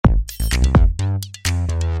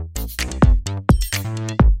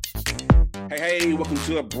Hey, welcome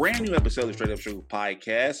to a brand new episode of the Straight Up Show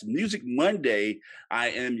podcast, Music Monday. I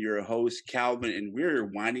am your host, Calvin, and we're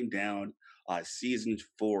winding down season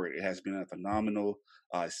 4. It has been a phenomenal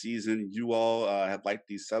season. You all have liked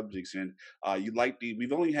these subjects, and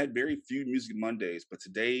we've only had very few Music Mondays, but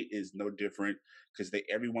today is no different because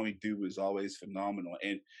every one we do is always phenomenal.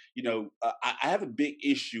 And, I have a big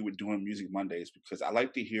issue with doing Music Mondays because I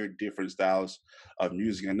like to hear different styles of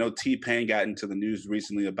music. I know T-Pain got into the news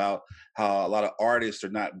recently about how a lot of artists are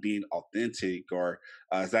not being authentic or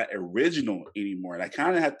is not original anymore. And I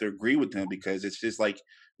kind of have to agree with him because it's just like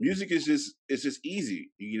music is just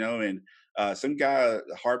easy, and some guy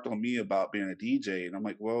harped on me about being a DJ, and I'm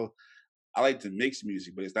like, well, I like to mix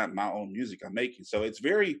music, but it's not my own music I'm making. So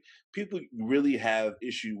people really have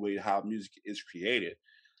issue with how music is created.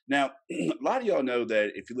 Now, a lot of y'all know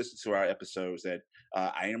that if you listen to our episodes that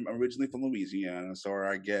I am originally from Louisiana. So are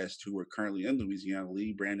our guests who are currently in Louisiana,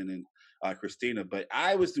 Lee, Brandon, and Christina. But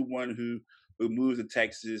I was the one who moved to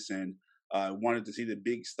Texas and wanted to see the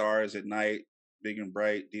big stars at night, big and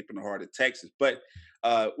bright, deep in the heart of Texas. But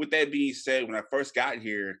with that being said, when I first got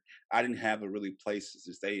here, I didn't have a really place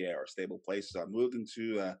to stay at or stable place. So I moved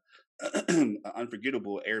into an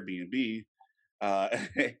unforgettable Airbnb. Uh,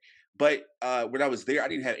 but when I was there, I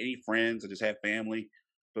didn't have any friends. I just had family.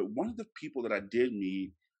 But one of the people that I did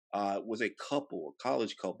meet was a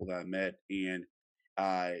college couple that I met. And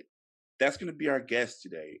uh, that's going to be our guest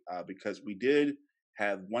today because we did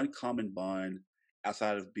have one common bond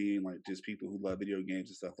outside of being like just people who love video games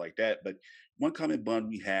and stuff like that. But one common bond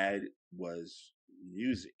we had was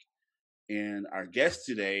music. And our guest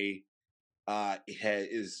today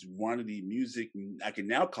is one of the music, I can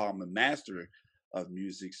now call him a master of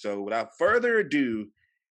music. So without further ado,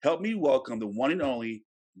 help me welcome the one and only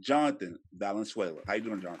Jonathan Valenzuela. How you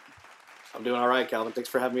doing, Jonathan? I'm doing all right, Calvin. Thanks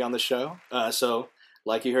for having me on the show. So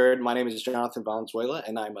like you heard, my name is Jonathan Valenzuela,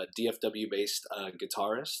 and I'm a DFW-based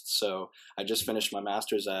guitarist. So I just finished my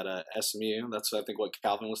master's at SMU. That's, I think, what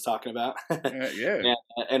Calvin was talking about. Yeah.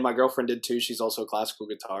 And my girlfriend did, too. She's also a classical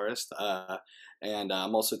guitarist. And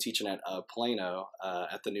I'm also teaching at Plano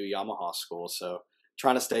at the new Yamaha school. So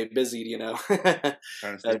trying to stay busy, Trying to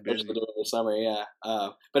stay busy. During the summer, yeah.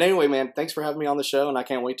 But anyway, man, thanks for having me on the show, and I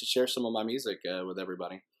can't wait to share some of my music with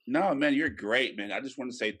everybody. No, man, you're great, man. I just want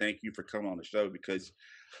to say thank you for coming on the show because,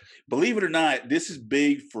 believe it or not, this is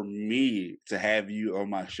big for me to have you on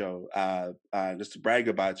my show. Just to brag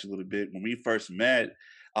about you a little bit, when we first met,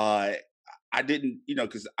 I didn't,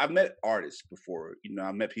 because I met artists before.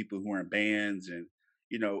 I met people who are in bands, and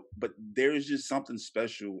but there's just something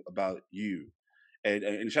special about you.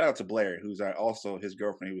 And shout out to Blair, who's also his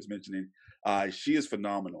girlfriend he was mentioning. She is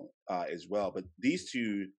phenomenal as well. But these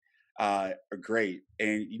two are great,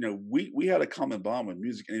 and we had a common bond with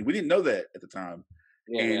music, and we didn't know that at the time.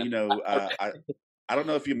 Yeah, And I don't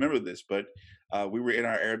know if you remember this, but we were in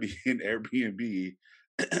our Airbnb.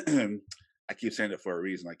 I keep saying it for a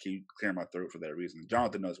reason. I keep clearing my throat for that reason.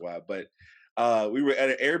 Jonathan knows why, but we were at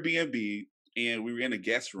an Airbnb and we were in a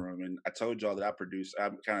guest room, and I told y'all that I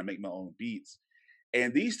kind of make my own beats.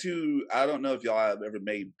 And these two, I don't know if y'all have ever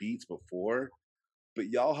made beats before, but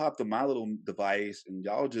y'all hopped on my little device and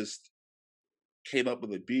y'all just came up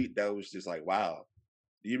with a beat that was just like, wow.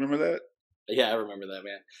 Do you remember that? Yeah, I remember that,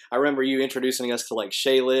 man. I remember you introducing us to like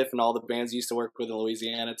Shayliff and all the bands you used to work with in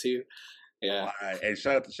Louisiana too. Yeah. And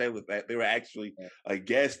shout out to Shayliff. They were actually a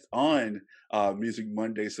guest on Music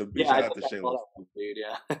Monday. So big Yeah, shout out to Shayliff. Dude,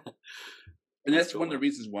 yeah. And that's one of the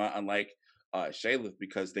reasons why I like Shayliff,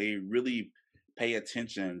 because they really pay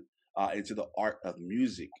attention into the art of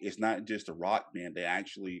music. It's not just a rock band. They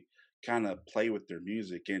actually kind of play with their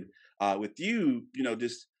music. And with you,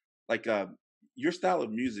 just like your style of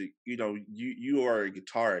music, you are a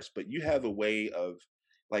guitarist, but you have a way of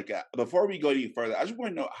like, before we go any further, I just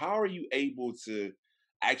want to know, how are you able to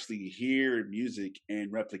actually hear music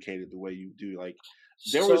and replicate it the way you do? Like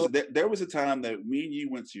there was a time that me and you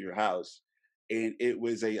went to your house, and it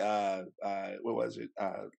was a what was it?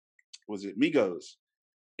 Was it Migos?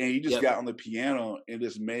 And you just got on the piano and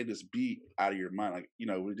just made this beat out of your mind. Like,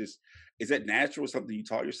 is that natural? Something you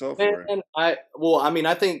taught yourself? And I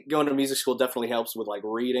think going to music school definitely helps with like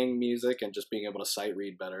reading music and just being able to sight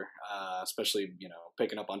read better, especially,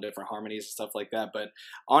 picking up on different harmonies and stuff like that. But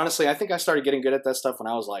honestly, I think I started getting good at that stuff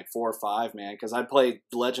when I was like 4 or 5, man, because I'd play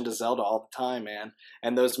Legend of Zelda all the time, man.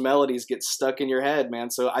 And those melodies get stuck in your head, man.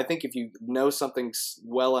 So I think if you know something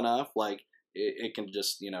well enough, like it can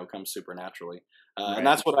just, come super naturally. Right. And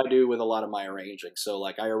that's what I do with a lot of my arranging. So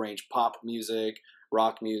like I arrange pop music,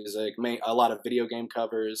 rock music, a lot of video game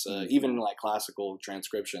covers, even like classical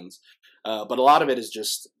transcriptions. But a lot of it is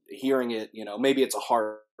just hearing it, maybe it's a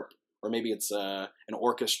harp or maybe it's an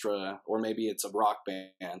orchestra, or maybe it's a rock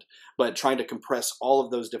band. But trying to compress all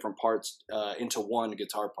of those different parts into one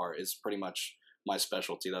guitar part is pretty much my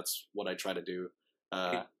specialty. That's what I try to do.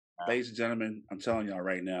 Hey, ladies and gentlemen, I'm telling y'all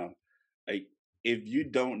right now, like if you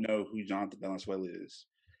don't know who Jonathan Valenzuela is,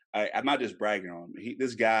 I'm not just bragging on him.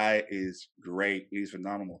 This guy is great. He's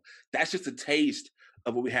phenomenal. That's just a taste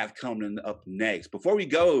of what we have coming up next. Before we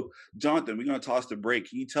go, Jonathan, we're going to toss the break.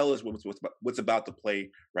 Can you tell us what's about to play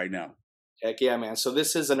right now? Heck yeah, man. So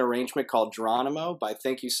this is an arrangement called Geronimo by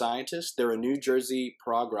Thank You Scientist. They're a New Jersey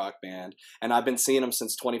prog rock band, and I've been seeing them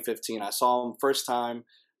since 2015. I saw them first time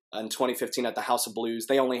in 2015 at the House of Blues.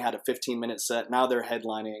 They only had a 15-minute set. Now they're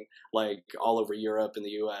headlining like all over Europe and the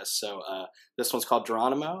U.S. So this one's called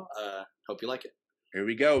Geronimo. Hope you like it. Here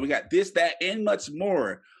we go. We got this, that, and much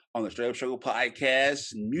more on the Straight Up Struggle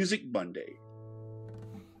Podcast, Music Monday.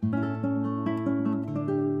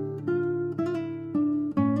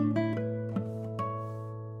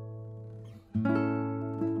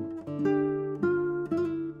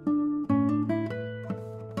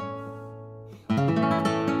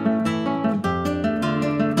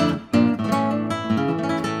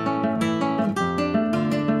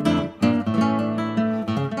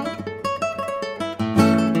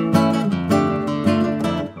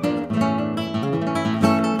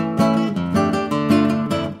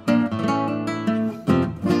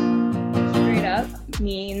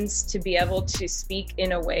 To be able to speak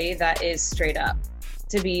in a way that is straight up,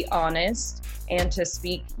 to be honest, and to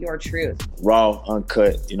speak your truth. Raw,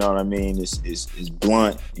 uncut, you know what I mean? It's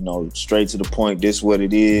blunt, you know, straight to the point. This what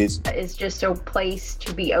it is. It's just a place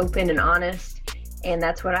to be open and honest, and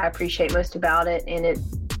that's what I appreciate most about it. And it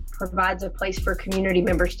provides a place for community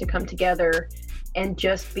members to come together and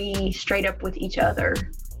just be straight up with each other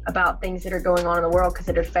about things that are going on in the world, because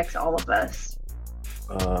it affects all of us.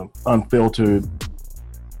 Unfiltered,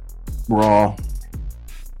 raw,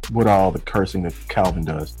 with all the cursing that Calvin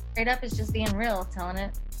does. Straight up is just being real, telling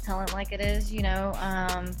it like it is, you know,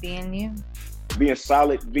 being you. Being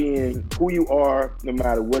solid, being who you are, no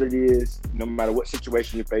matter what it is, no matter what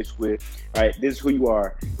situation you're faced with, right? This is who you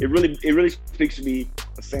are. It really speaks to me,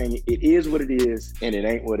 saying it is what it is and it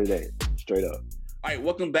ain't what it ain't. Straight up. All right,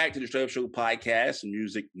 welcome back to the Straight Up Show Podcast,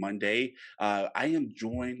 Music Monday. I am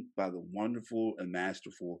joined by the wonderful and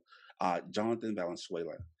masterful Jonathan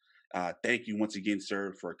Valenzuela. Thank you once again,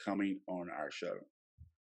 sir, for coming on our show.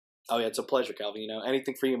 Oh yeah, it's a pleasure, Calvin. You know,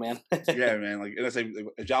 anything for you, man. Yeah, man. Like, and I say,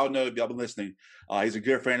 if y'all know, if y'all been listening, he's a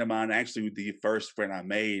good friend of mine. Actually, the first friend I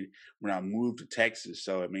made when I moved to Texas.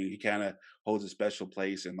 So I mean, he kind of holds a special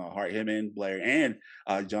place in my heart. Him and Blair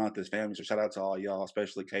and Jonathan's family. So shout out to all y'all,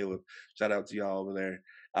 especially Caleb. Shout out to y'all over there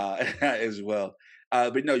as well.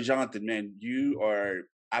 But no, Jonathan, man,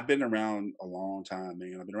 I've been around a long time,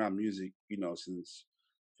 man. I've been around music, you know, since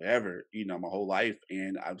forever, you know, my whole life.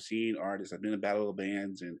 And I've seen artists, I've been in battle of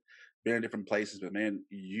bands and been in different places, but man,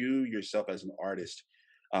 you yourself as an artist,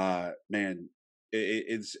 man,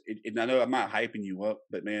 and I know I'm not hyping you up,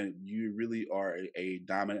 but man, you really are a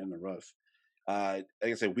diamond in the rough. Like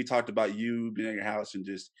I said, we talked about you being in your house and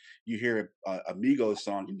just, you hear a Migos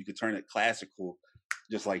song and you could turn it classical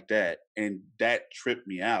just like that. And that tripped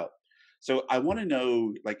me out. So I want to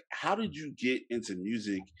know, like, how did you get into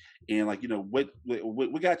music, and like, you know, what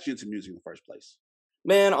got you into music in the first place?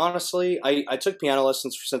 Man, honestly, I took piano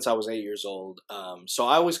lessons since I was 8 years old. So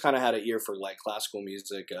I always kind of had an ear for like classical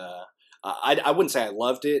music. I wouldn't say I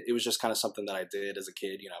loved it. It was just kind of something that I did as a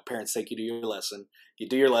kid. You know, parents take you to your lesson. You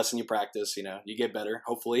do your lesson, you practice, you know, you get better,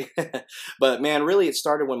 hopefully. But man, really it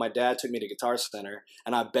started when my dad took me to Guitar Center,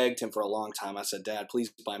 and I begged him for a long time. I said, Dad,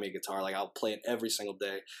 please buy me a guitar. Like, I'll play it every single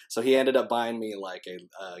day. So he ended up buying me like a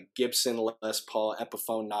Gibson Les Paul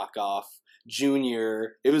Epiphone knockoff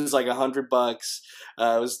Junior. It was like $100. It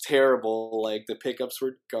was terrible. Like, the pickups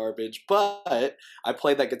were garbage, but I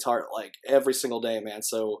played that guitar like every single day, man.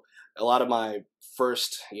 So a lot of my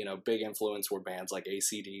first, you know, big influence were bands like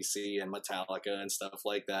AC/DC and Metallica and stuff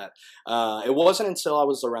like that. It wasn't until I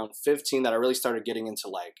was around 15 that I really started getting into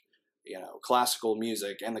like, you know, classical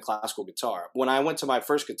music and the classical guitar. When I went to my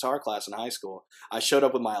first guitar class in high school, I showed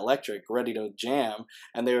up with my electric ready to jam,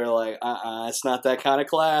 and they were like, it's not that kind of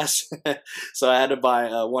class. So I had to buy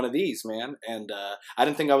one of these, man. And I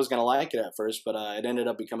didn't think I was going to like it at first, but it ended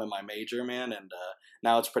up becoming my major, man. And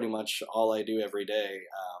now it's pretty much all I do every day.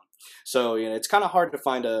 So, you know, it's kind of hard to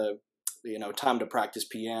find time to practice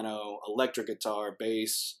piano, electric guitar,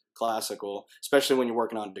 bass, classical, especially when you're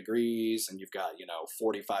working on degrees and you've got,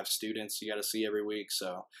 45 students you got to see every week.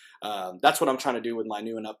 So that's what I'm trying to do with my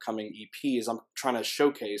new and upcoming EP is I'm trying to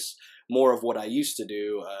showcase more of what I used to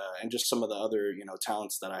do and just some of the other,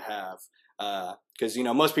 talents that I have. Because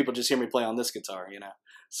most people just hear me play on this guitar,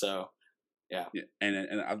 So yeah.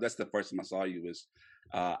 And that's the first time I saw you was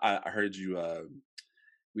I heard you.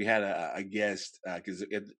 We had a guest because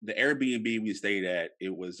the Airbnb we stayed at,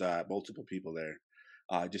 it was multiple people there.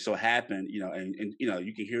 Just so happened, and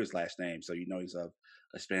you can hear his last name, so he's of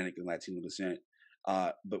Hispanic and Latino descent.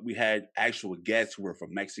 But we had actual guests who were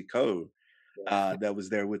from Mexico that was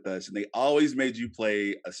there with us, and they always made you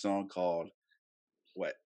play a song called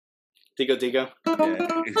what? Tico Tico.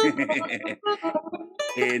 Yeah.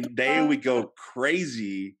 And they would go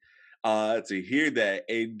crazy to hear that,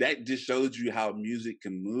 and that just shows you how music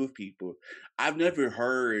can move people. I've never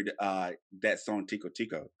heard that song Tico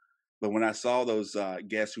Tico, but when I saw those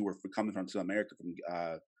guests who were coming to America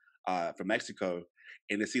from Mexico,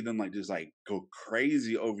 and to see them just go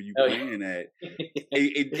crazy over you playing that,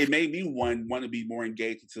 it made me want to be more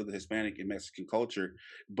engaged into the Hispanic and Mexican culture.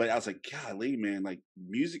 But I was like, golly, man,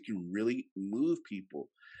 music can really move people.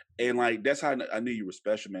 And that's how I knew you were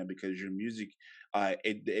special, man, because your music,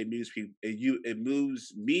 it moves people. It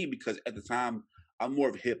moves me because at the time I'm more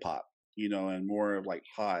of hip hop, and more of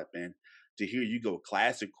pop. And to hear you go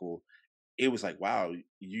classical, it was like, wow,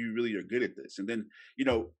 you really are good at this. And then,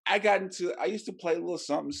 I used to play a little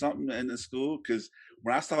something in the school because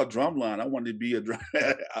when I saw drumline, I wanted to be a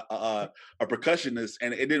percussionist,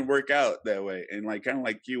 and it didn't work out that way. And kind of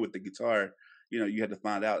like you with the guitar, you had to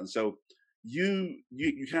find out. And so you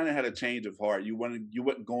kind of had a change of heart. You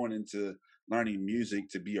wasn't going into learning music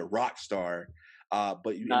to be a rock star,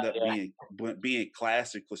 but you ended up being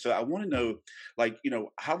classical. So I want to know,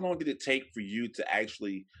 how long did it take for you to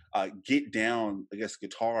actually get down, I guess,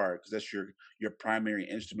 guitar, because that's your primary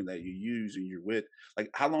instrument that you use and you're with.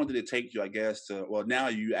 How long did it take you, I guess, now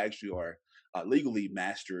you actually are legally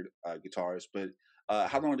mastered guitarist, but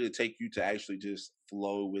how long did it take you to actually just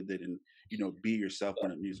flow with it and be yourself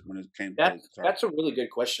when it came to guitar? That's a really good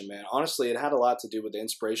question, man. Honestly, it had a lot to do with the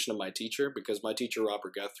inspiration of my teacher, because my teacher,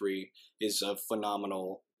 Robert Guthrie, is a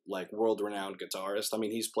phenomenal, world-renowned guitarist. I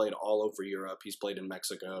mean, he's played all over Europe. He's played in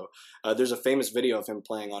Mexico. There's a famous video of him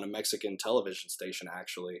playing on a Mexican television station,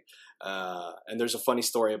 actually. And there's a funny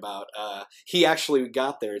story about he actually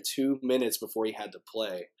got there 2 minutes before he had to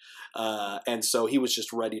play. And so he was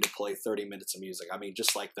just ready to play 30 minutes of music. I mean,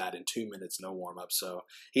 just like that in 2 minutes, no warm-up. So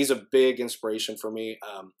he's a big inspiration for me.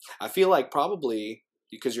 I feel like probably,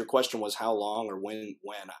 because your question was how long or when,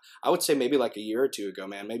 I would say maybe a year or two ago,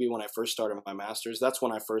 man. Maybe when I first started my master's, that's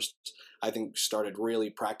when I think, started really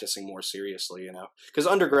practicing more seriously, Because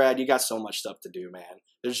undergrad, you got so much stuff to do, man.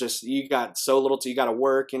 There's just, you got so little you got to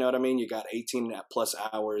work, you know what I mean? You got 18 plus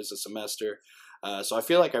hours a semester. So I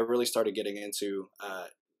feel like I really started getting into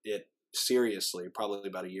it seriously probably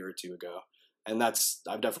about a year or two ago. And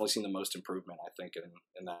I've definitely seen the most improvement, I think,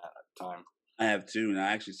 in that time. I have too, and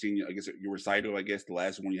I actually seen I guess your recital. I guess the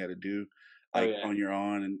last one you had to do, on your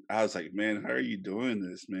own, and I was like, man, how are you doing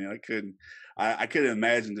this, man? I couldn't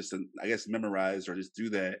imagine just to, I guess, memorize or just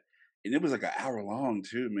do that, and it was an hour long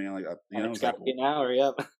too, man. It's got to be an hour,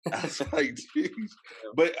 yep. I was like, geez.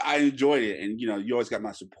 But I enjoyed it, and you always got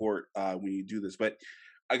my support when you do this. But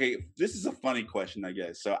okay, this is a funny question, I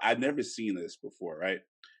guess. So I've never seen this before, right?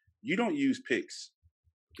 You don't use picks,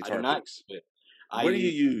 guitar I do not picks. What do you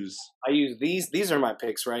use? I use these. These are my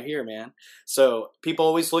picks right here, man. So people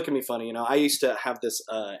always look at me funny. I used to have this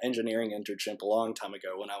engineering internship a long time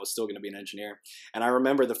ago when I was still going to be an engineer. And I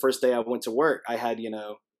remember the first day I went to work, I had,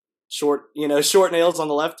 short nails on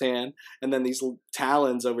the left hand, and then these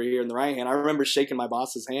talons over here in the right hand. I remember shaking my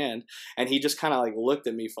boss's hand, and he just kind of looked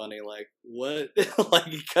at me funny, what?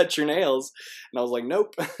 You cut your nails? And I was like,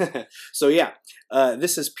 nope. So yeah,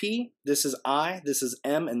 this is P, this is I, this is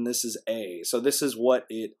M, and this is A. So this is what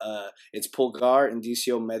it's pulgar,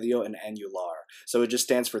 indicio, medio, and annular. So it just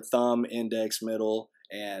stands for thumb, index, middle,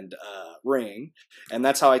 and ring. And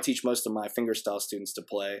that's how I teach most of my fingerstyle students to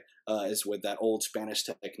play, is with that old Spanish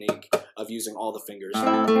technique of using all the fingers.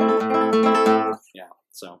 Yeah,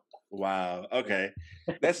 so. Wow. Okay.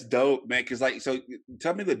 That's dope, man. Because so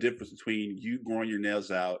tell me the difference between you growing your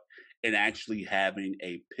nails out and actually having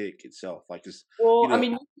a pick itself. Just, well, I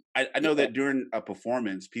mean, I know that during a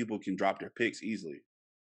performance, people can drop their picks easily.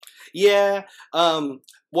 Yeah.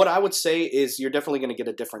 What I would say is you're definitely going to get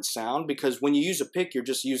a different sound, because when you use a pick, you're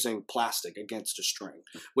just using plastic against a string.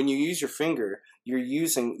 When you use your finger, you're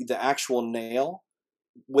using the actual nail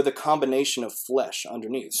with a combination of flesh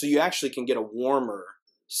underneath. So you actually can get a warmer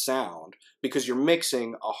sound because you're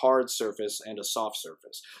mixing a hard surface and a soft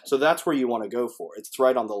surface. So that's where you want to go for. It's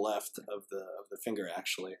right on the left of the finger,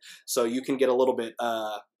 actually. So you can get a little bit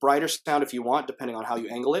brighter sound if you want, depending on how you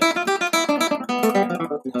angle it.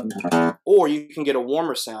 or you can get a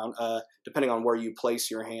warmer sound depending on where you place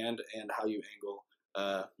your hand and how you angle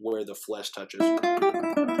where the flesh touches.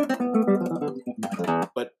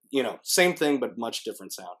 But same thing, but much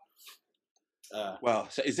different sound. Wow.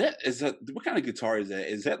 So is that what kind of guitar is that?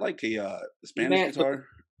 Is that like a Spanish guitar?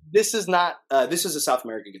 This is not. This is a South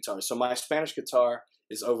American guitar. So my Spanish guitar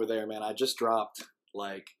is over there, man. I just dropped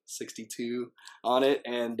like 62 on it,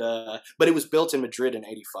 and but it was built in Madrid in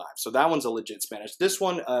 '85. So that one's a legit Spanish. This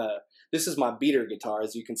one, this is my beater guitar.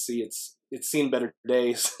 As you can see, it's seen better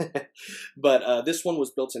days. But this one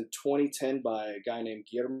was built in 2010 by a guy named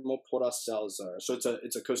Guillermo Porras Salazar. So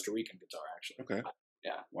it's a Costa Rican guitar, actually. Okay.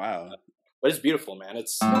 Yeah. Wow. But it's beautiful, man.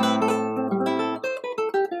 It's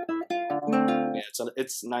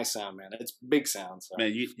it's nice sound, man. It's big sound. So.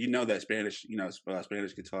 Man, you know that Spanish,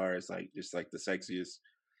 Spanish guitar is like just like the sexiest,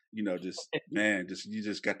 just man, you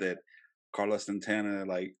just got that Carlos Santana,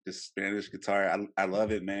 like the Spanish guitar. I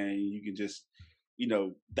love it, man. You can just,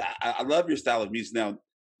 I love your style of music. Now,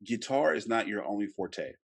 guitar is not your only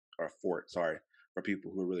forte or sorry, for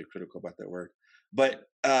people who are really critical about that word. But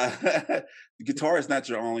the guitar is not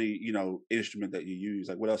your only, instrument that you use.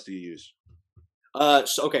 Like, what else do you use?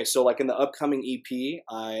 So like in the upcoming EP,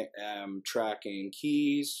 I am tracking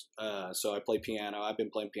keys. So I play piano. I've been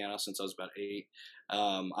playing piano since I was about 8.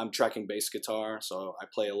 I'm tracking bass guitar, so I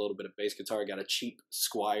play a little bit of bass guitar. I got a cheap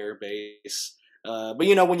Squier bass. But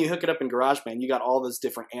when you hook it up in GarageBand, you got all those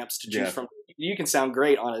different amps to choose from. You can sound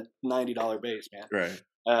great on a $90 bass, man. Right.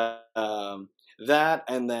 That,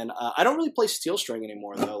 and then I don't really play steel string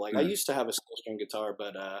anymore, though. Like, I used to have a steel string guitar,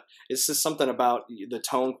 but it's just something about the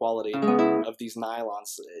tone quality of these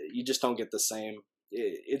nylons. You just don't get the same.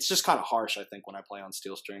 It's just kind of harsh, I think, when I play on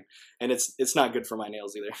steel string, and it's not good for my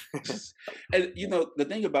nails either. And the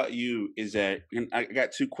thing about you is that, and I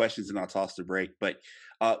got 2 questions, and I'll toss the break. But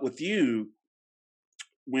with you,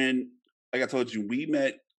 when, like I told you, we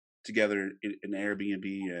met together in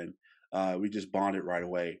Airbnb, and we just bonded right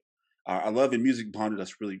away. I love it. Music bonded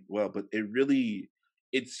us really well, but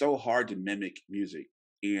it's so hard to mimic music.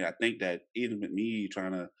 And I think that even with me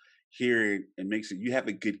trying to hear it and mix it, you have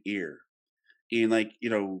a good ear. And like, I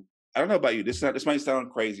don't know about you. This might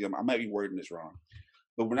sound crazy. I might be wording this wrong.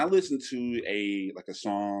 But when I listen to a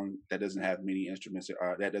song that doesn't have many instruments,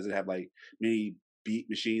 or that doesn't have like many beat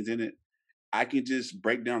machines in it, I can just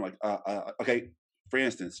break down like, okay, for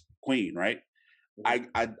instance, Queen, right? I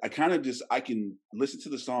kind of just, I can listen to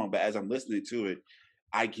the song, but as I'm listening to it,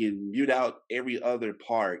 I can mute out every other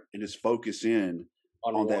part and just focus in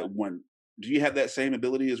on that one. Do you have that same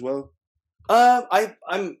ability as well? I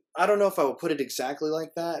don't know if I would put it exactly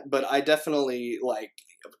like that, but I definitely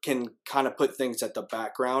can kind of put things at the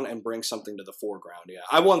background and bring something to the foreground. Yeah,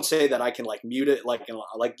 I won't say that I can mute it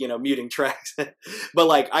muting tracks,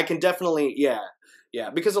 but I can definitely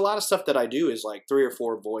because a lot of stuff that I do is 3 or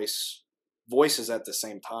 4 voices at the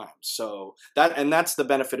same time. So that's the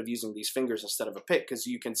benefit of using these fingers instead of a pick, because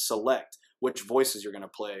you can select which voices you're going to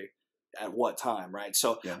play at what time, right?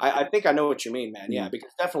 So yeah. I think I know what you mean, man. Yeah,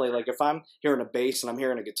 because definitely if I'm hearing a bass and I'm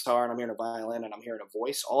hearing a guitar and I'm hearing a violin and I'm hearing a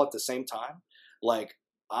voice all at the same time,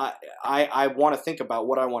 I want to think about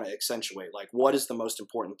what I want to accentuate. What is the most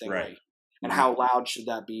important thing, right? And how loud should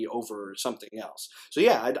that be over something else? So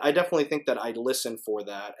yeah, I definitely think that I'd listen for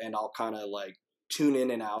that, and I'll kind of tune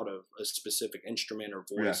in and out of a specific instrument or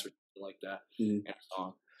voice or something like that in a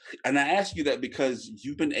song. And I ask you that because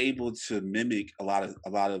you've been able to mimic a lot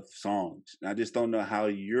of songs. And I just don't know how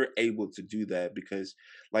you're able to do that, because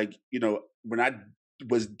when I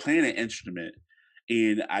was playing an instrument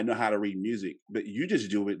and I know how to read music, but you just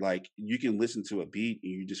do it you can listen to a beat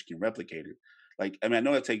and you just can replicate it. I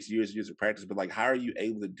know it takes years and years of practice, but how are you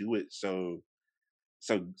able to do it so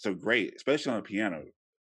great, especially on a piano?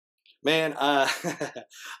 Man, I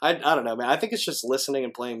don't know, man. I think it's just listening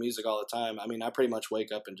and playing music all the time. I mean, I pretty much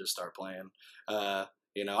wake up and just start playing. I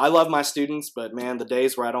love my students, but man, the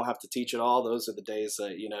days where I don't have to teach at all, those are the days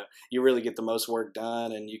that, you really get the most work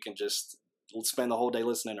done, and you can just spend the whole day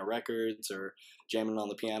listening to records or jamming on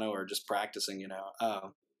the piano or just practicing,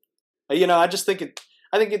 I just think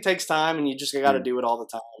it takes time, and you just got to do it all the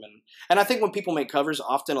time. And I think when people make covers,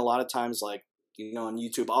 often a lot of times, on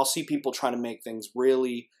YouTube, I'll see people trying to make things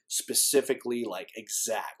really specifically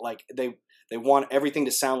exact. They want everything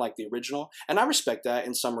to sound like the original. And I respect that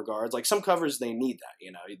in some regards. Some covers, they need that,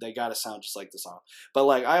 they got to sound just like the song. But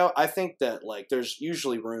I think that there's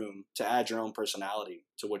usually room to add your own personality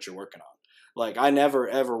to what you're working on. I never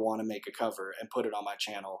ever want to make a cover and put it on my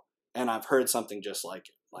channel and I've heard something just like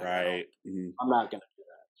it. Right. I'm not going to do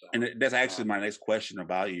that. So, and that's actually my next question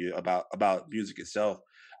about you, about music itself.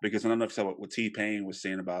 because I don't know if you saw what T-Pain was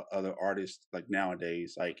saying about other artists like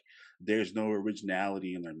nowadays, like there's no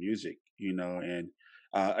originality in their music, and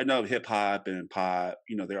I know hip hop and pop,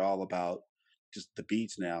 they're all about just the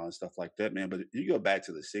beats now and stuff like that, man. But you go back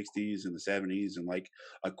to the 60s and the 70s and like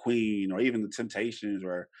a Queen or even the Temptations,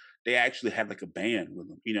 where they actually had like a band with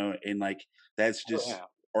them, and like that's just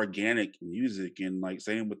organic music. And like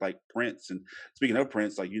same with like Prince. And speaking of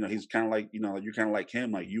Prince, like he's kind of like you're kind of like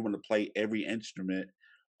him, like you want to play every instrument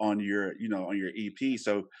on your on your EP.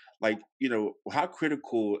 So like how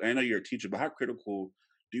critical, I know you're a teacher, but how critical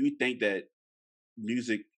do you think that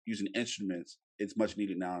music using instruments is much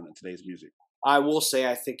needed now in today's music? I will say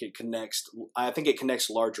I think it connects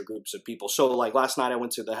larger groups of people. So like last night I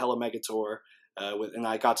went to the Hella Mega Tour and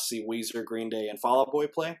I got to see Weezer, Green Day, and Fall Out Boy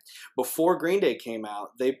play. Before Green Day came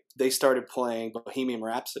out, they started playing Bohemian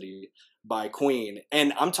Rhapsody by Queen.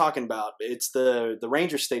 And I'm talking about, it's the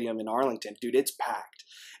Ranger Stadium in Arlington. Dude, it's packed.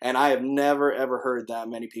 And I have never, ever heard that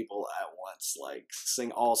many people at once, like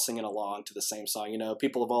singing along to the same song.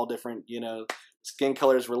 People of all different, skin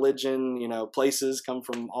colors, religion, places, come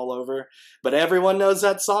from all over. But everyone knows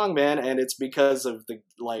that song, man. And it's because of the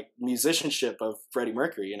like musicianship of Freddie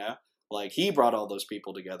Mercury, like he brought all those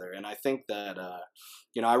people together. And I think that,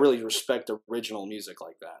 I really respect original music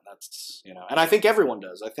like that. That's, and I think everyone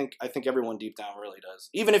does. I think everyone deep down really does.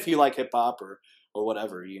 Even if you like hip hop or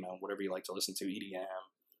whatever, whatever you like to listen to, EDM.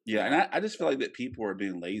 Yeah. And I just feel like that people are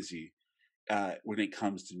being lazy when it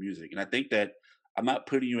comes to music. And I think that I'm not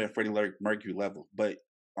putting you at Freddie Mercury level, but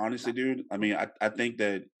honestly, dude, I mean, I think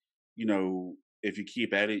that, if you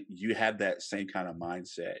keep at it, you have that same kind of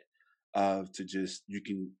mindset of you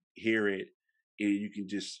can hear it and you can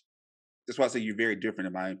just, that's why I say you're very different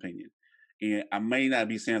in my opinion. And I may not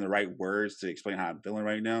be saying the right words to explain how I'm feeling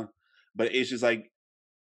right now, but it's just like,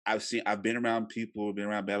 I've been around people, been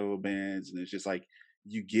around battle bands, and it's just like,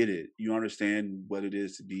 you get it. You understand what it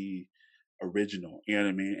is to be original, you know what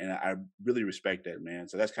I mean? And I really respect that, man.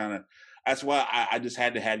 So that's why I just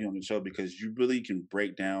had to have you on the show, because you really can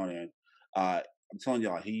break down. And I'm telling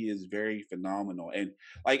y'all, he is very phenomenal. And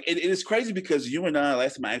like it is crazy because you and I,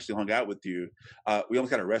 last time I actually hung out with you, we almost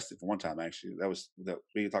got arrested for one time. Actually,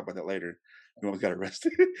 we can talk about that later. We almost got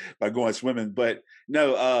arrested by going swimming, but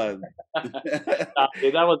no.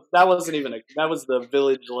 Dude, that was the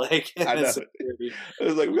village lake. I know. It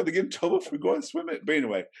was like, we're gonna get in trouble for going swimming. But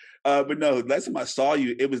anyway, but no, last time I saw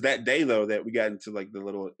you, it was that day though that we got into like the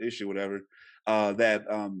little issue, whatever. That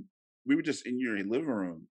we were just in your living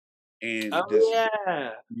room and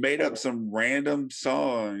made up some random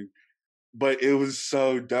song, but it was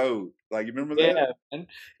so dope. Like, you remember that? Yeah, man.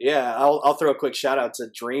 Yeah. I'll throw a quick shout out to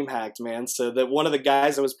DreamHacked, man. So that one of the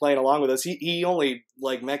guys that was playing along with us, he only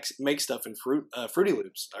like makes stuff in Fruity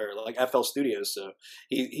Loops or like FL Studios. So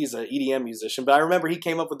he's an EDM musician. But I remember he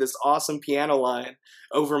came up with this awesome piano line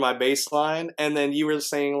over my bass line, and then you were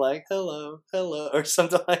saying like "hello, hello" or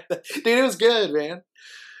something like that. Dude, it was good, man.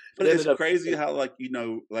 But it's crazy how like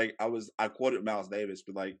like I quoted Miles Davis,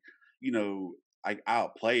 but like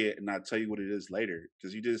I'll play it and I'll tell you what it is later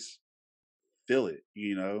because you just feel it,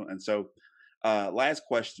 And so, last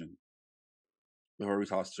question before we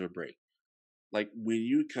toss to a break. Like when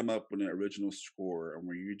you come up with an original score and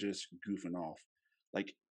where you're just goofing off,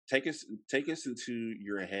 like take us into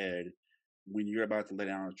your head when you're about to lay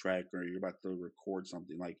down a track or you're about to record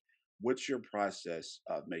something. Like, what's your process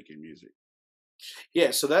of making music? Yeah,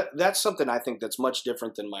 so that's something I think that's much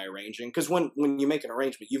different than my arranging. Because when you make an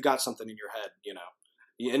arrangement, you've got something in your head,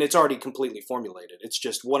 and it's already completely formulated. It's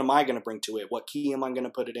just, what am I going to bring to it? What key am I going to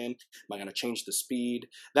put it in? Am I going to change the speed?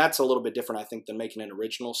 That's a little bit different, I think, than making an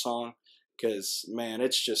original song. Because, man,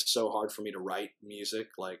 it's just so hard for me to write music,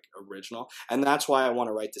 like, original. And that's why I want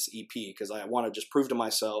to write this EP, because I want to just prove to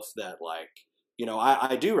myself that, like,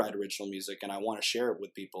 I do write original music, and I want to share it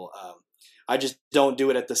with people. I just don't do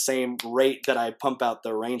it at the same rate that I pump out the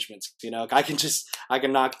arrangements. I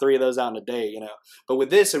can knock 3 of those out in a day. But with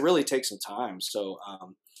this, it really takes some time. So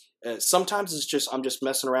sometimes I'm just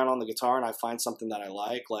messing around on the guitar and I find something that I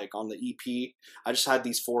like. Like on the EP, I just had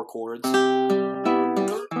these 4 chords.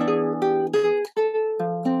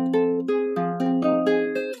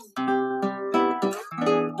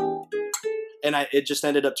 And it just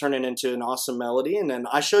ended up turning into an awesome melody. And then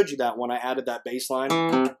I showed you that when I added that bass line.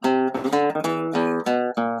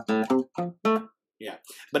 Yeah.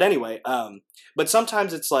 But anyway, but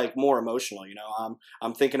sometimes it's like more emotional,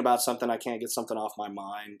 I'm thinking about something, I can't get something off my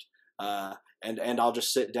mind. And I'll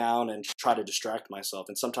just sit down and try to distract myself.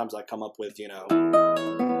 And sometimes I come up with,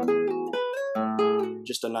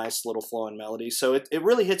 just a nice little flowing melody. So it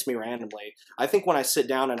really hits me randomly. I think when I sit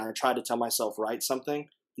down and I try to tell myself write something,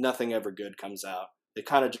 nothing ever good comes out. it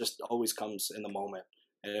kind of just always comes in the moment.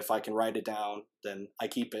 And if I can write it down, then I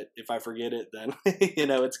keep it. If I forget it, then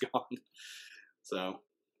it's gone. So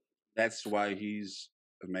that's why he's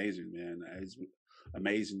amazing, man. He's an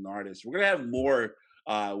amazing artist. We're gonna have more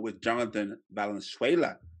with Jonathan Valenzuela.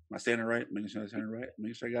 Am I saying it right? Make sure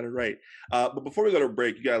I got it right. But before we go to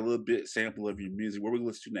break, you got a little bit sample of your music. What are we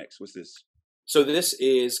listen to next? What's this? So this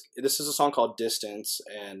is a song called Distance,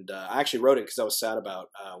 and I actually wrote it because I was sad about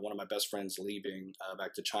one of my best friends leaving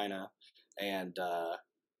back to China, and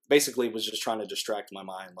basically was just trying to distract my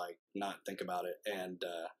mind, like not think about it. And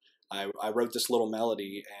I wrote this little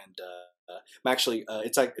melody, and I'm actually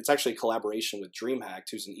it's actually a collaboration with DreamHack,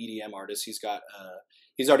 who's an EDM artist. He's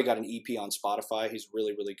already got an EP on Spotify. He's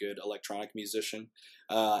really, really good electronic musician,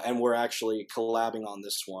 and we're actually collabing on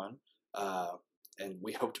this one. And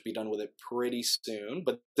we hope to be done with it pretty soon.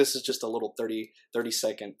 But this is just a little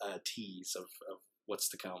 30-second tease of what's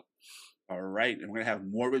to come. All right. And we're going to have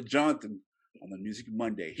more with Jonathan on the Music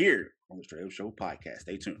Monday here on the Straight Up Show podcast.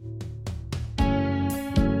 Stay tuned.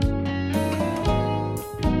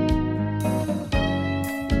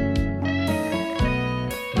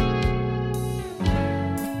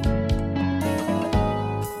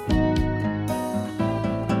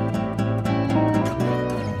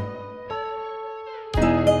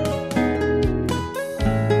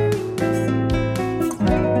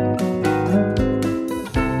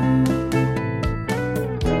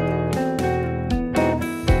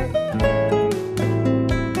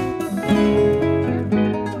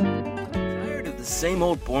 Same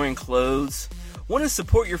old boring clothes? Want to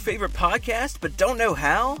support your favorite podcast but don't know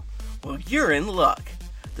how? Well, you're in luck.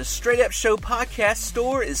 The Straight Up Show podcast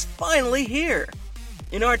store is finally here.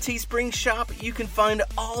 In our Teespring shop, you can find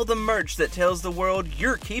all the merch that tells the world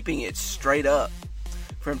you're keeping it straight up.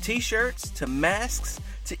 From t-shirts to masks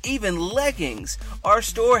to even leggings, our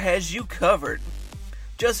store has you covered.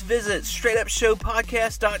 Just visit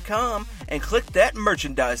straightupshowpodcast.com and click that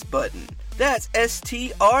merchandise button. That's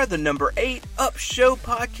STR8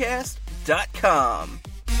 upshowpodcast.com.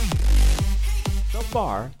 So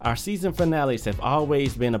far, our season finales have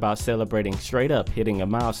always been about celebrating straight up hitting a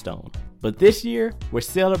milestone. But this year, we're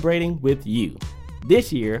celebrating with you.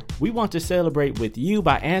 This year, we want to celebrate with you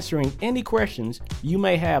by answering any questions you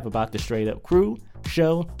may have about the Straight Up crew,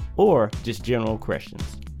 show, or just general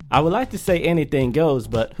questions. I would like to say anything goes,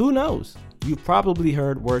 but who knows? You've probably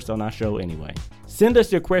heard worse on our show anyway. Send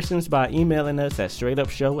us your questions by emailing us at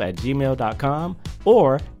straightupshow@gmail.com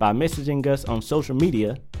or by messaging us on social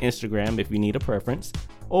media, Instagram if you need a preference,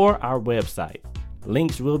 or our website.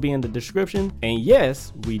 Links will be in the description, and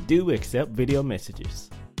yes, we do accept video messages.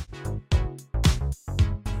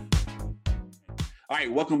 All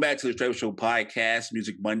right, welcome back to the Straight Up Show podcast,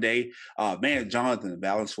 Music Monday. Man, Jonathan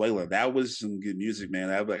Valenzuela, that was some good music, man.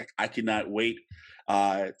 I cannot wait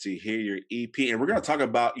to hear your EP. And we're going to talk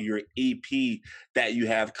about your EP that you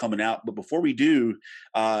have coming out. But before we do,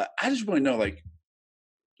 I just want to know, like,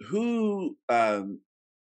 who,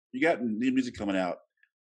 you got new music coming out.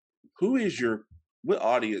 What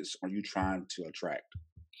audience are you trying to attract?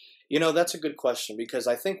 That's a good question, because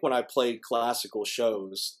I think when I play classical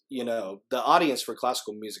shows, the audience for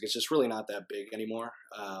classical music is just really not that big anymore.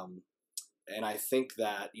 And I think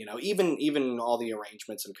that, even all the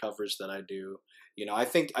arrangements and covers that I do, I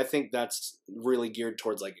think that's really geared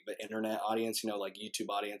towards like the internet audience, like YouTube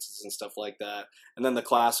audiences and stuff like that. And then the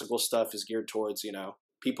classical stuff is geared towards,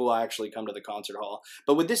 people who actually come to the concert hall.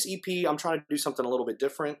 But with this EP, I'm trying to do something a little bit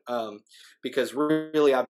different, because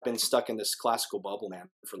really I've been stuck in this classical bubble,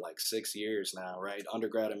 man, for like 6 years now, right?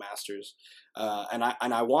 Undergrad and masters. And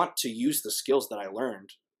I want to use the skills that I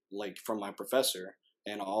learned, like from my professor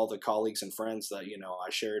and all the colleagues and friends that, I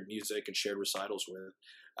shared music and shared recitals with.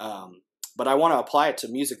 But I want to apply it to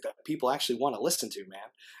music that people actually want to listen to,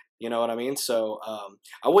 man. You know what I mean? So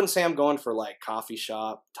I wouldn't say I'm going for like coffee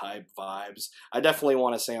shop type vibes. I definitely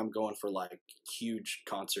want to say I'm going for like huge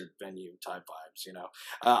concert venue type vibes,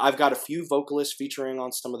 I've got a few vocalists featuring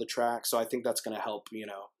on some of the tracks, so I think that's going to help,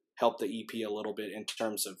 help the EP a little bit in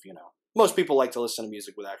terms of, most people like to listen to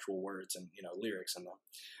music with actual words and, lyrics in them.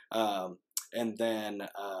 And then,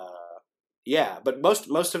 yeah, but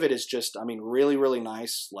most of it is just, really, really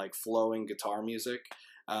nice, like flowing guitar music.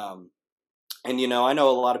 And, I know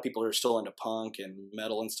a lot of people are still into punk and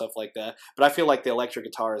metal and stuff like that, but I feel like the electric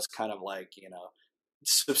guitar is kind of like,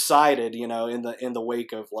 subsided, in the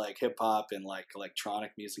wake of like hip hop and like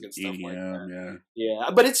electronic music and stuff like that. Yeah.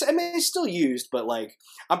 But it's still used, but like,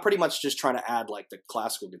 I'm pretty much just trying to add like the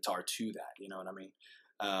classical guitar to that, you know what I mean?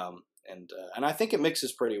 And I think it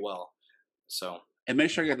mixes pretty well. So. And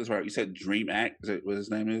make sure I got this right. You said DreamHack. Is that what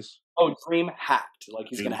his name is? Oh, DreamHack. Like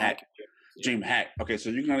he's going to hack it. DreamHack. Okay, so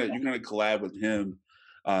you're gonna collab with him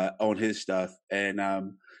on his stuff. And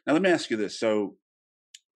now let me ask you this: so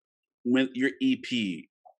when your EP,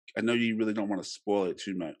 I know you really don't want to spoil it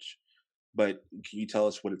too much, but can you tell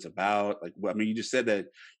us what it's about? Like, I mean, you just said that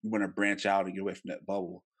you want to branch out and get away from that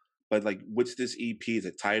bubble. But like, what's this EP? Is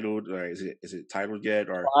it titled, or is it titled yet?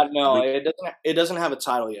 Or no, it doesn't have a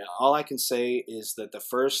title yet. All I can say is that the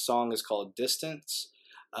first song is called "Distance,"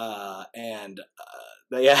 yeah,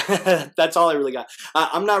 that's all I really got.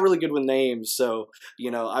 I'm not really good with names, so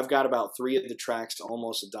I've got about 3 of the tracks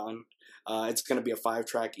almost done. It's going to be a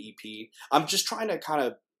 5-track EP. I'm just trying to kind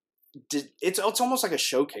of. It's almost like a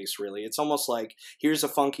showcase, really. It's almost like, here's a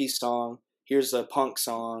funky song, here's a punk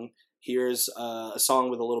song, here's a song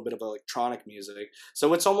with a little bit of electronic music.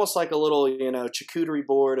 So it's almost like a little, charcuterie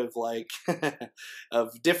board of like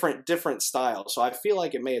of different styles. So I feel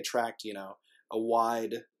like it may attract, a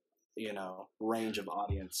wide, range of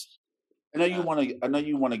audience. I know you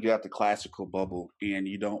want to get out the classical bubble, and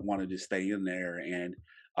you don't want to just stay in there, and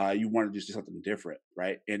you want to just do something different,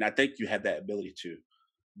 right? And I think you have that ability to.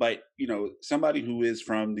 But somebody who is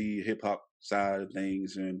from the hip hop side of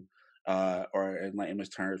things, and or in layman's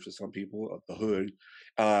terms for some people of the hood,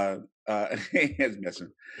 it's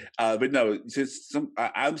messing. But no, since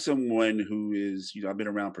I'm someone who is, I've been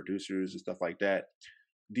around producers and stuff like that.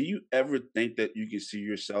 Do you ever think that you can see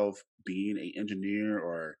yourself being an engineer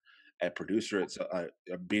or a producer,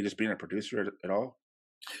 being a producer at all?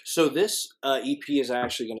 So this EP is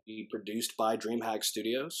actually going to be produced by DreamHack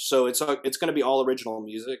Studios. So it's going to be all original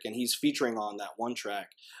music, and he's featuring on that one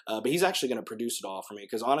track. But he's actually going to produce it all for me,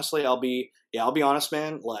 because honestly, I'll be honest,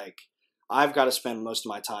 man. Like, I've got to spend most of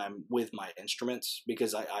my time with my instruments,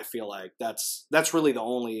 because I feel like that's really the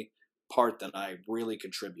only part that I really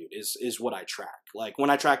contribute is what I track. Like,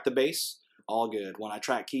 when I track the bass, all good. When I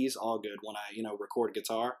track keys, all good. When I record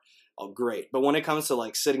guitar, oh, great. But when it comes to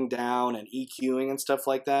like sitting down and EQing and stuff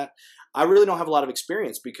like that, I really don't have a lot of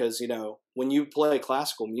experience, because, when you play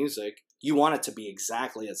classical music, you want it to be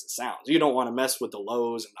exactly as it sounds. You don't want to mess with the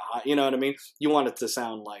lows and the high, you know what I mean? You want it to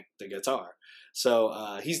sound like the guitar.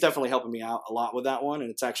 So he's definitely helping me out a lot with that one, and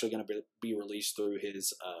it's actually going to be released through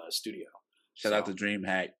his studio. Shout out to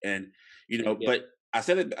DreamHack. And, but I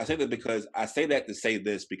say that because I say that to say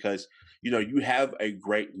this, because, you have a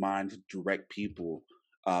great mind to direct people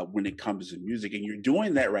when it comes to music, and you're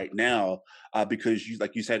doing that right now because you,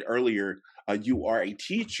 like you said earlier, you are a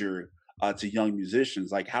teacher to young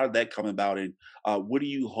musicians. Like, how did that come about, and what do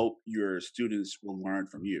you hope your students will learn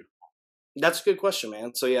from you? That's a good question,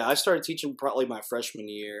 man. So yeah, I started teaching probably my freshman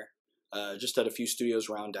year, just at a few studios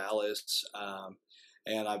around Dallas.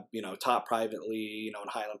 And I, taught privately, in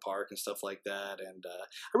Highland Park and stuff like that. And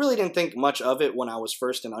I really didn't think much of it when I was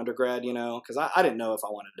first in undergrad, because I didn't know if I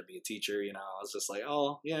wanted to be a teacher. I was just like,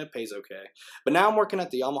 oh, yeah, it pays okay. But now I'm working at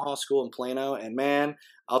the Yamaha School in Plano, and man,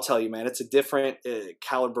 I'll tell you, man, it's a different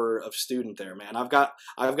caliber of student there, man. I've got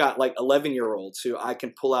like 11-year-olds who I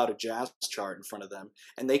can pull out a jazz chart in front of them,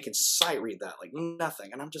 and they can sight read that like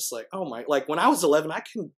nothing. And I'm just like, oh my, like when I was 11, I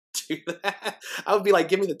couldn't do that. I would be like,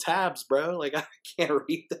 give me the tabs, bro. Like, I can't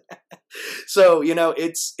read that. So,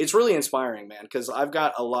 it's really inspiring, man, because I've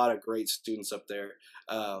got a lot of great students up there,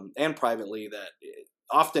 and privately, that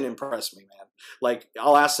often impress me, man. Like,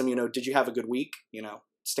 I'll ask them, did you have a good week?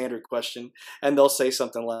 Standard question. And they'll say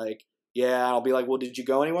something like, yeah. I'll be like, well, did you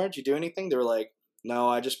go anywhere? Did you do anything? They're like, no,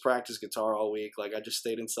 I just practiced guitar all week. Like, I just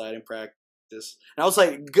stayed inside and practiced. And I was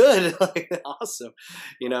like, good, like, awesome,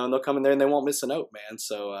 and they'll come in there and they won't miss a note, man.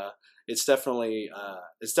 So it's definitely a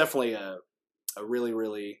really,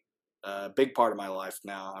 really big part of my life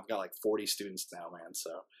now. I've got like 40 students now, man.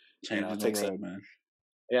 So it takes a man.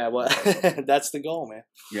 Yeah, well, that's the goal, man.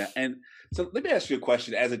 Yeah, and so let me ask you a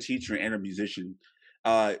question as a teacher and a musician.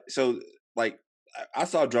 So like, I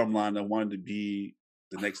saw Drumline. I wanted to be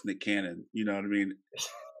the next Nick Cannon. You know what I mean?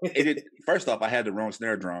 First off, I had the wrong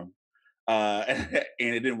snare drum. And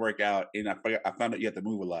it didn't work out, and I found out you have to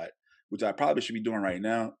move a lot, which I probably should be doing right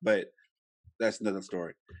now, but that's another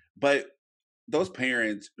story. But those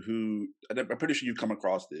parents who, I'm pretty sure you've come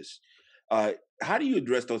across this, how do you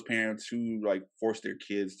address those parents who like force their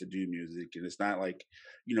kids to do music, and it's not like,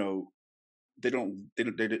 they're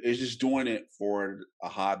just doing it for a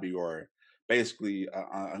hobby, or basically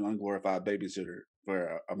an unglorified babysitter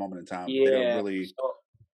for a moment in time? Yeah. They don't really.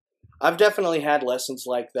 I've definitely had lessons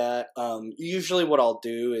like that. Usually what I'll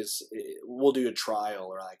do is we'll do a trial,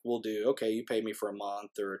 or like okay, you pay me for a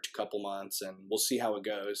month or a couple months, and we'll see how it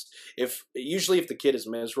goes. If the kid is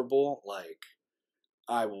miserable, like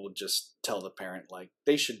I will just tell the parent, like,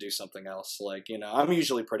 they should do something else. Like, I'm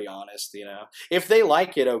usually pretty honest, If they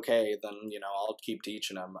like it, okay, then, I'll keep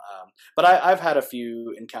teaching them. But I've had a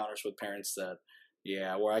few encounters with parents that,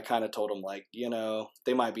 where I kind of told them, like,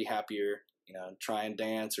 they might be happier, try and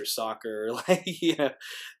dance or soccer, like,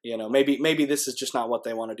 maybe this is just not what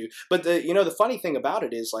they want to do. But the funny thing about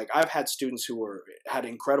it is, like, I've had students who had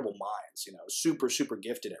incredible minds, super, super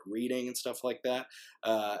gifted at reading and stuff like that.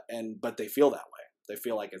 But they feel that way. They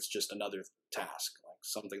feel like it's just another task, like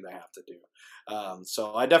something they have to do.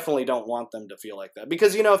 So I definitely don't want them to feel like that,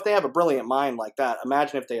 because, if they have a brilliant mind like that,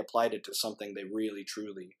 imagine if they applied it to something they really,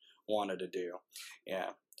 truly wanted to do.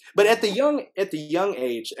 Yeah. But at the young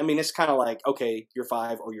age, I mean, it's kind of like, okay, you're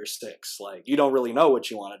 5 or you're 6. Like, you don't really know what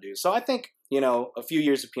you want to do. So I think, a few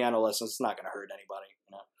years of piano lessons is not going to hurt anybody.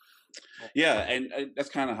 Yeah, and that's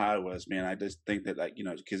kind of how it was, man. I just think that, like,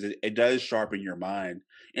 because it does sharpen your mind,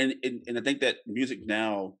 and I think that music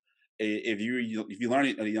now, if you learn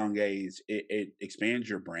it at a young age, it expands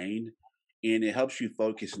your brain, and it helps you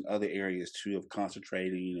focus in other areas too of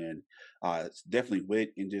concentrating, and it's definitely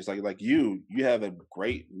wit, and just like you have a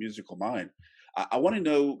great musical mind. I want to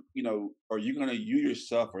know, are you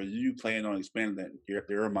yourself, are you planning on expanding that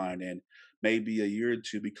your mind, and maybe a year or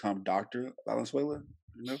two become Dr. Valenzuela?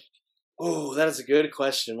 Oh, that is a good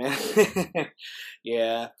question, man.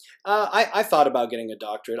 Yeah. I thought about getting a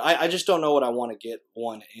doctorate. I just don't know what I want to get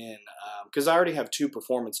one in, because I already have 2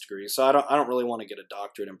 performance degrees. So I don't really want to get a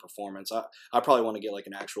doctorate in performance. I probably want to get like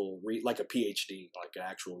an actual, like a PhD, like an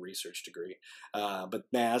actual research degree. But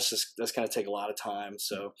man, that's going to take a lot of time.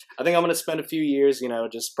 So I think I'm going to spend a few years,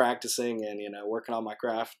 just practicing and, working on my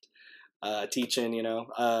craft, teaching,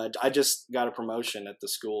 I just got a promotion at the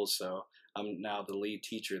school. So I'm now the lead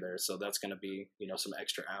teacher there, so that's going to be, some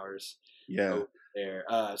extra hours. Yeah. There.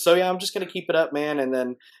 So yeah, I'm just going to keep it up, man, and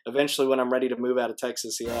then eventually, when I'm ready to move out of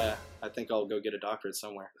Texas, I think I'll go get a doctorate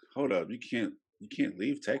somewhere. Hold up, you can't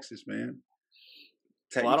leave Texas, man.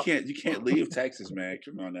 You can't leave Texas, man.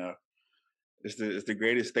 Come on now. It's the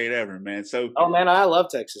greatest state ever, man. So, oh man, I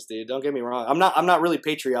love Texas, dude. Don't get me wrong. I'm not really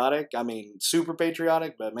patriotic. I mean, super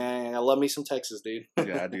patriotic, but man, I love me some Texas, dude.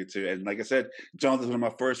 Yeah, I do too. And like I said, Jonathan's one of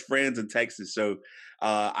my first friends in Texas, so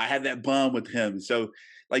I had that bond with him. So,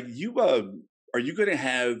 like, are you going to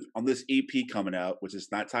have on this EP coming out, which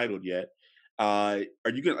is not titled yet? Are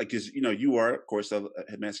you going to, like, because you are, of course, of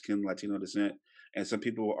Mexican Latino descent, and some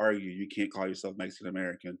people will argue you can't call yourself Mexican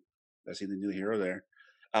American. That's either neither here or there.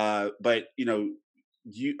 But are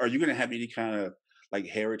you going to have any kind of like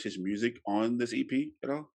heritage music on this EP at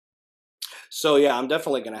all? So yeah, I'm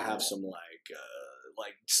definitely going to have some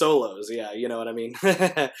like solos. Yeah, you know what I mean.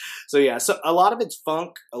 So yeah, so a lot of it's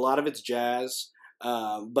funk, a lot of it's jazz,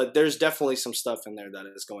 but there's definitely some stuff in there that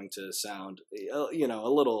is going to sound, a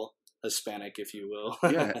little Hispanic, if you will.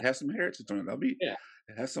 Yeah, have some heritage on it. That'll be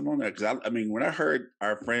have some on there, because I mean, when I heard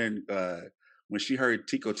our friend. When she heard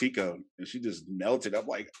Tico Tico and she just melted, I'm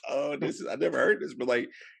like, oh, I never heard this. But like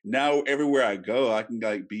now everywhere I go, I can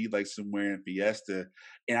like be like somewhere in Fiesta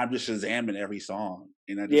and I'm just Shazamming every song.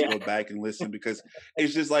 And I just go back and listen, because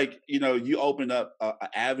it's just like, you open up an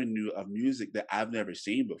avenue of music that I've never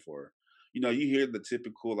seen before. You hear the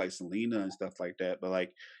typical like Selena and stuff like that. But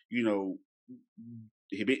like,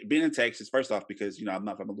 being in Texas, first off, because, I'm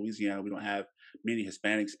not from Louisiana. We don't have many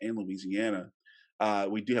Hispanics in Louisiana.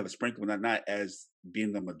 We do have a sprinkle, but not as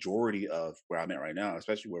being the majority of where I'm at right now,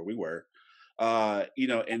 especially where we were, and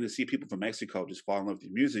to see people from Mexico just fall in love with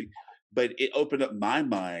your music. But it opened up my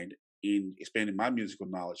mind in expanding my musical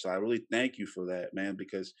knowledge. So I really thank you for that, man,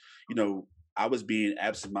 because, I was being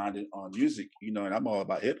absent-minded on music, and I'm all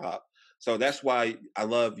about hip hop. So that's why I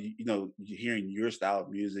love, hearing your style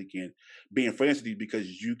of music and being friends with you,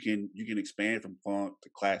 because you can expand from funk to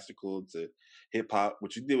classical to hip hop.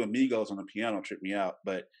 What you did with Migos on the piano tripped me out,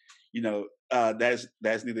 but that's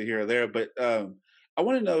neither here or there. But I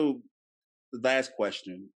want to know the last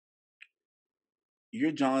question.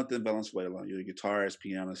 You're Jonathan Valenzuela. You're a guitarist,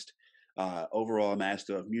 pianist, overall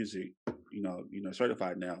master of music.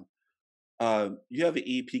 Certified now. You have an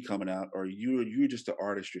EP coming out, or you're just an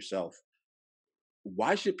artist yourself.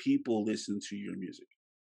 Why should people listen to your music?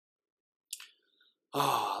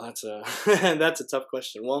 Oh, that's a tough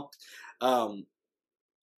question. Well,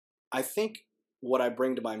 I think what I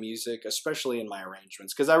bring to my music, especially in my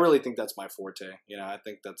arrangements, because I really think that's my forte. I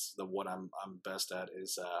think that's what I'm best at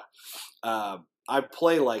is I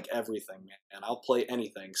play like everything, man. I'll play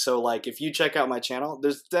anything. So like if you check out my channel,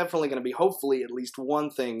 there's definitely going to be hopefully at least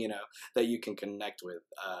one thing, that you can connect with.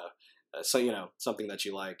 So, something that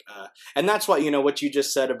you like. And that's what, what you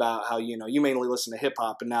just said about how, you mainly listen to hip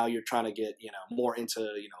hop and now you're trying to get, more into,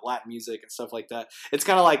 Latin music and stuff like that. It's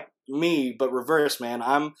kind of like me, but reverse, man.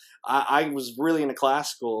 I was really into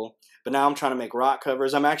classical, but now I'm trying to make rock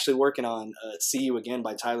covers. I'm actually working on See You Again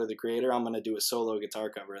by Tyler, the Creator. I'm going to do a solo guitar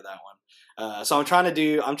cover of that one. So I'm trying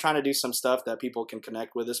to do some stuff that people can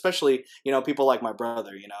connect with, especially, people like my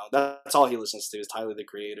brother, that's all he listens to is Tyler, the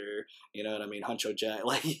Creator, you know what I mean? Huncho Jack,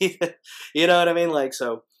 like, you know what I mean? Like,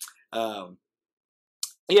 so,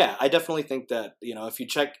 yeah, I definitely think that, if you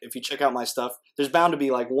check out my stuff, there's bound to be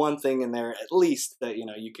like one thing in there at least that,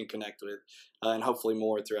 you can connect with, and hopefully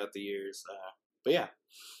more throughout the years. But yeah.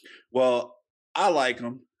 Well, I like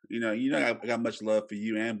them. I got much love for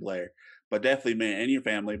you and Blair, but definitely, man, and your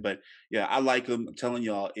family. But yeah, I like them. I'm telling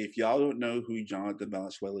y'all, if y'all don't know who Jonathan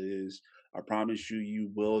Valenzuela is, I promise you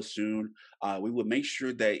will soon. We will make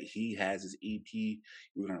sure that he has his EP.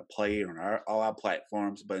 We're going to play it on all our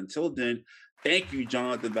platforms. But until then, thank you,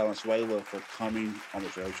 Jonathan Valenzuela, for coming on the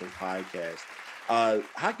Straight Up Show podcast.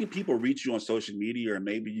 How can people reach you on social media, or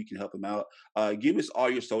maybe you can help them out? Give us all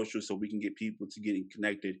your socials so we can get people to getting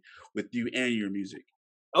connected with you and your music.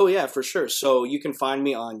 Oh, yeah, for sure. So you can find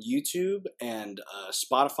me on YouTube and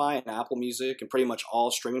Spotify and Apple Music and pretty much all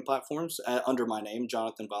streaming platforms under my name,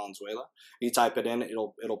 Jonathan Valenzuela. You type it in,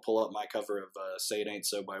 it'll pull up my cover of Say It Ain't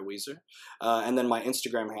So by Weezer. And then my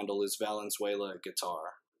Instagram handle is Valenzuela Guitar.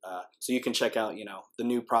 So you can check out, the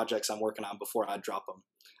new projects I'm working on before I drop them.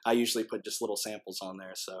 I usually put just little samples on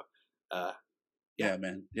there. So, yeah,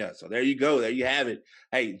 man. Yeah. So there you go. There you have it.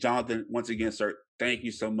 Hey, Jonathan, once again, sir, thank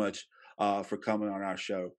you so much for coming on our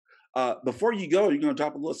show. Before you go, you're going to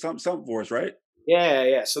drop a little something for us, right?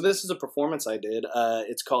 Yeah. So this is a performance I did.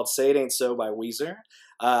 It's called Say It Ain't So by Weezer.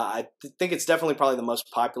 I think it's definitely probably the most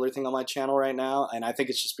popular thing on my channel right now, and I think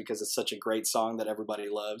it's just because it's such a great song that everybody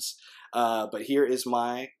loves. But here is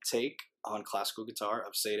my take on classical guitar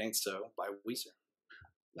of Say It Ain't So by Weezer.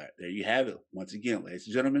 Right, there you have it. Once again, ladies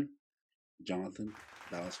and gentlemen, Jonathan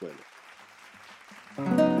Valenzuela.